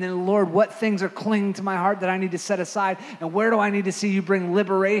 And then, Lord, what things are clinging to my heart that I need to set aside? And where do I need to see you bring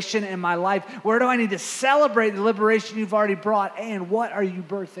liberation in my life? Where do I need to celebrate the liberation you've already brought? And what are you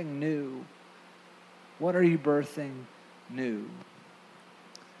birthing new? What are you birthing new?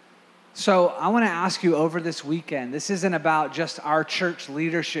 So I want to ask you over this weekend, this isn't about just our church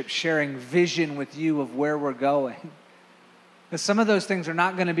leadership sharing vision with you of where we're going. Because some of those things are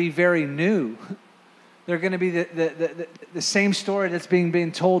not going to be very new. They're going to be the same story that's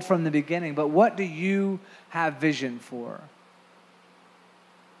being told from the beginning. But what do you have vision for?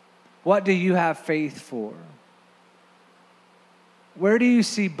 What do you have faith for? Where do you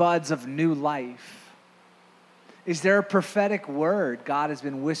see buds of new life? Is there a prophetic word God has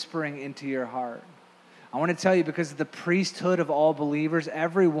been whispering into your heart? I want to tell you, because of the priesthood of all believers,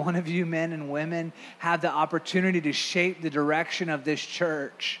 every one of you men and women have the opportunity to shape the direction of this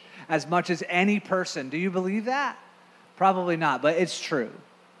church as much as any person. Do you believe that? Probably not, but it's true.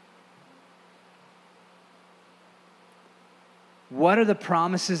 What are the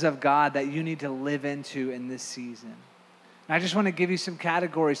promises of God that you need to live into in this season? And I just want to give you some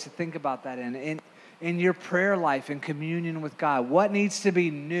categories to think about that in. in your prayer life and communion with God? What needs to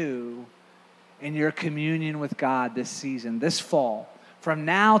be new in your communion with God this season, this fall, from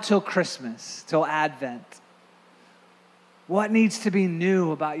now till Christmas, till Advent? What needs to be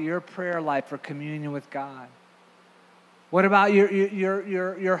new about your prayer life or communion with God? What about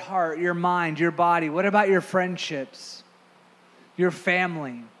your heart, your mind, your body? What about your friendships, your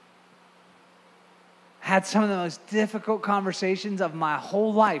family? Had some of the most difficult conversations of my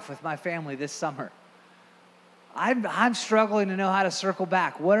whole life with my family this summer. I'm struggling to know how to circle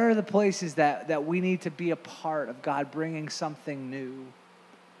back. What are the places that we need to be a part of God bringing something new?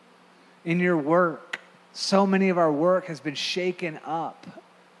 In your work, so many of our work has been shaken up.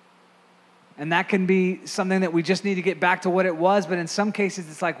 And that can be something that we just need to get back to what it was. But in some cases,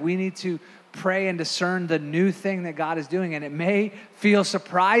 it's like we need to pray and discern the new thing that God is doing. And it may feel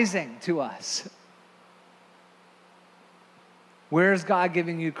surprising to us. Where is God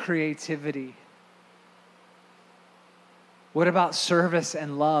giving you creativity? What about service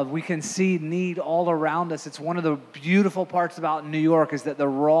and love? We can see need all around us. It's one of the beautiful parts about New York is that the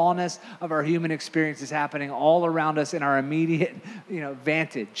rawness of our human experience is happening all around us in our immediate,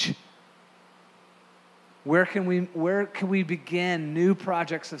 vantage. Where can we begin new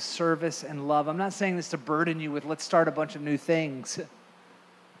projects of service and love? I'm not saying this to burden you with let's start a bunch of new things.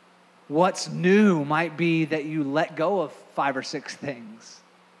 What's new might be that you let go of 5 or 6 things.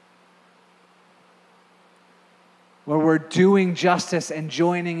 Where we're doing justice and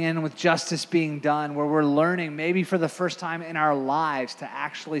joining in with justice being done, where we're learning maybe for the first time in our lives to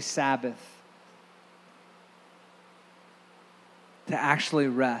actually Sabbath, to actually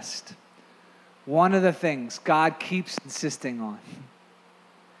rest. One of the things God keeps insisting on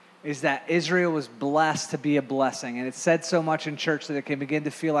is that Israel was blessed to be a blessing. And it's said so much in church that it can begin to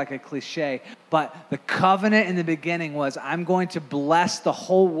feel like a cliche. But the covenant in the beginning was, I'm going to bless the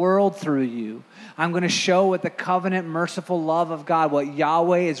whole world through you. I'm going to show what the covenant, merciful love of God, what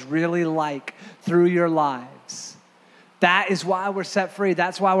Yahweh is really like through your lives. That is why we're set free.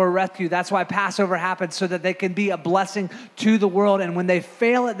 That's why we're rescued. That's why Passover happens, so that they can be a blessing to the world. And when they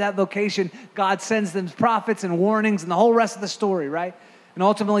fail at that vocation, God sends them prophets and warnings and the whole rest of the story, right? And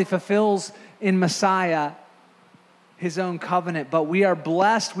ultimately fulfills in Messiah his own covenant. But we are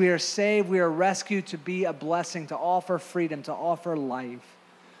blessed, we are saved, we are rescued to be a blessing, to offer freedom, to offer life.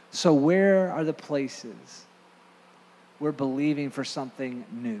 So where are the places we're believing for something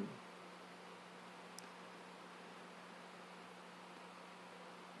new?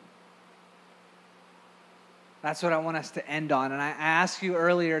 That's what I want us to end on. And I asked you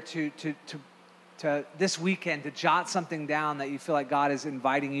earlier to this weekend to jot something down that you feel like God is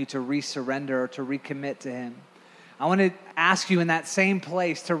inviting you to resurrender or to recommit to him. I want to ask you in that same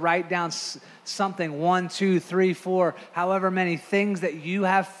place to write down something, 1, 2, 3, 4, however many things that you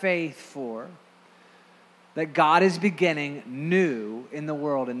have faith for, that God is beginning new in the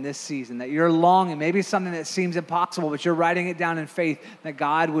world in this season, that you're longing, maybe something that seems impossible, but you're writing it down in faith that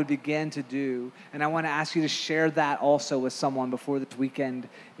God would begin to do. And I want to ask you to share that also with someone before this weekend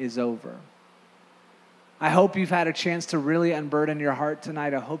is over. I hope you've had a chance to really unburden your heart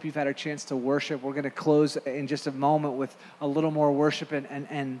tonight. I hope you've had a chance to worship. We're going to close in just a moment with a little more worship,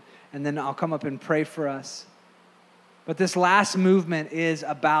 and then I'll come up and pray for us. But this last movement is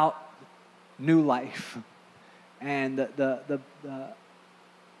about new life. And the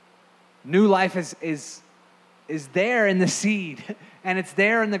new life is there in the seed, and it's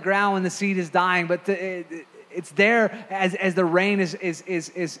there in the ground when the seed is dying, but it's there as the rain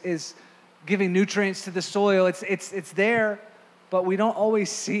is giving nutrients to the soil. It's there, but we don't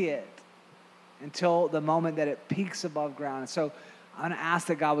always see it until the moment that it peaks above ground. And so I'm going to ask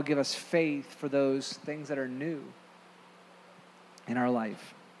that God would give us faith for those things that are new in our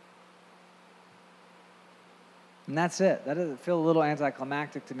life. And that's it. That doesn't feel a little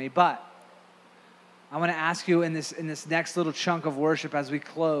anticlimactic to me, but I want to ask you in this next little chunk of worship as we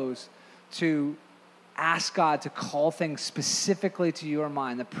close to ask God to call things specifically to your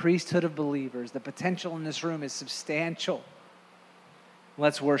mind. The priesthood of believers, the potential in this room is substantial.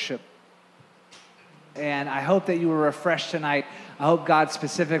 Let's worship. And I hope that you were refreshed tonight. I hope God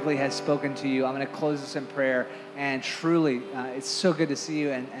specifically has spoken to you. I'm going to close this in prayer. And truly, it's so good to see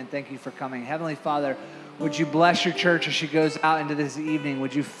you, and thank you for coming. Heavenly Father, would you bless your church as she goes out into this evening?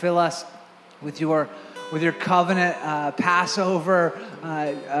 Would you fill us with your covenant, Passover,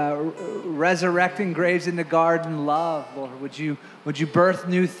 resurrecting graves in the garden love, Lord? Would you birth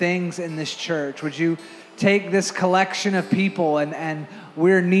new things in this church? Would you take this collection of people, and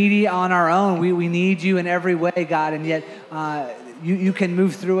we're needy on our own. We need you in every way, God, and yet you can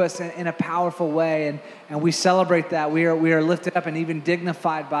move through us in a powerful way, and we celebrate that. We are lifted up and even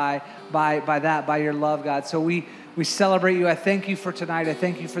dignified by that, by your love, God. So we celebrate you. I thank you for tonight. I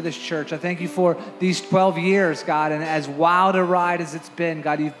thank you for this church. I thank you for these 12 years, God, and as wild a ride as it's been,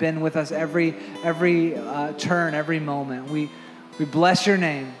 God, you've been with us every turn, every moment. We bless your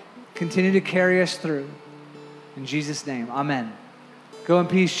name. Continue to carry us through. In Jesus' name, amen. Go in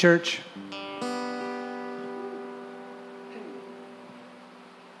peace, church.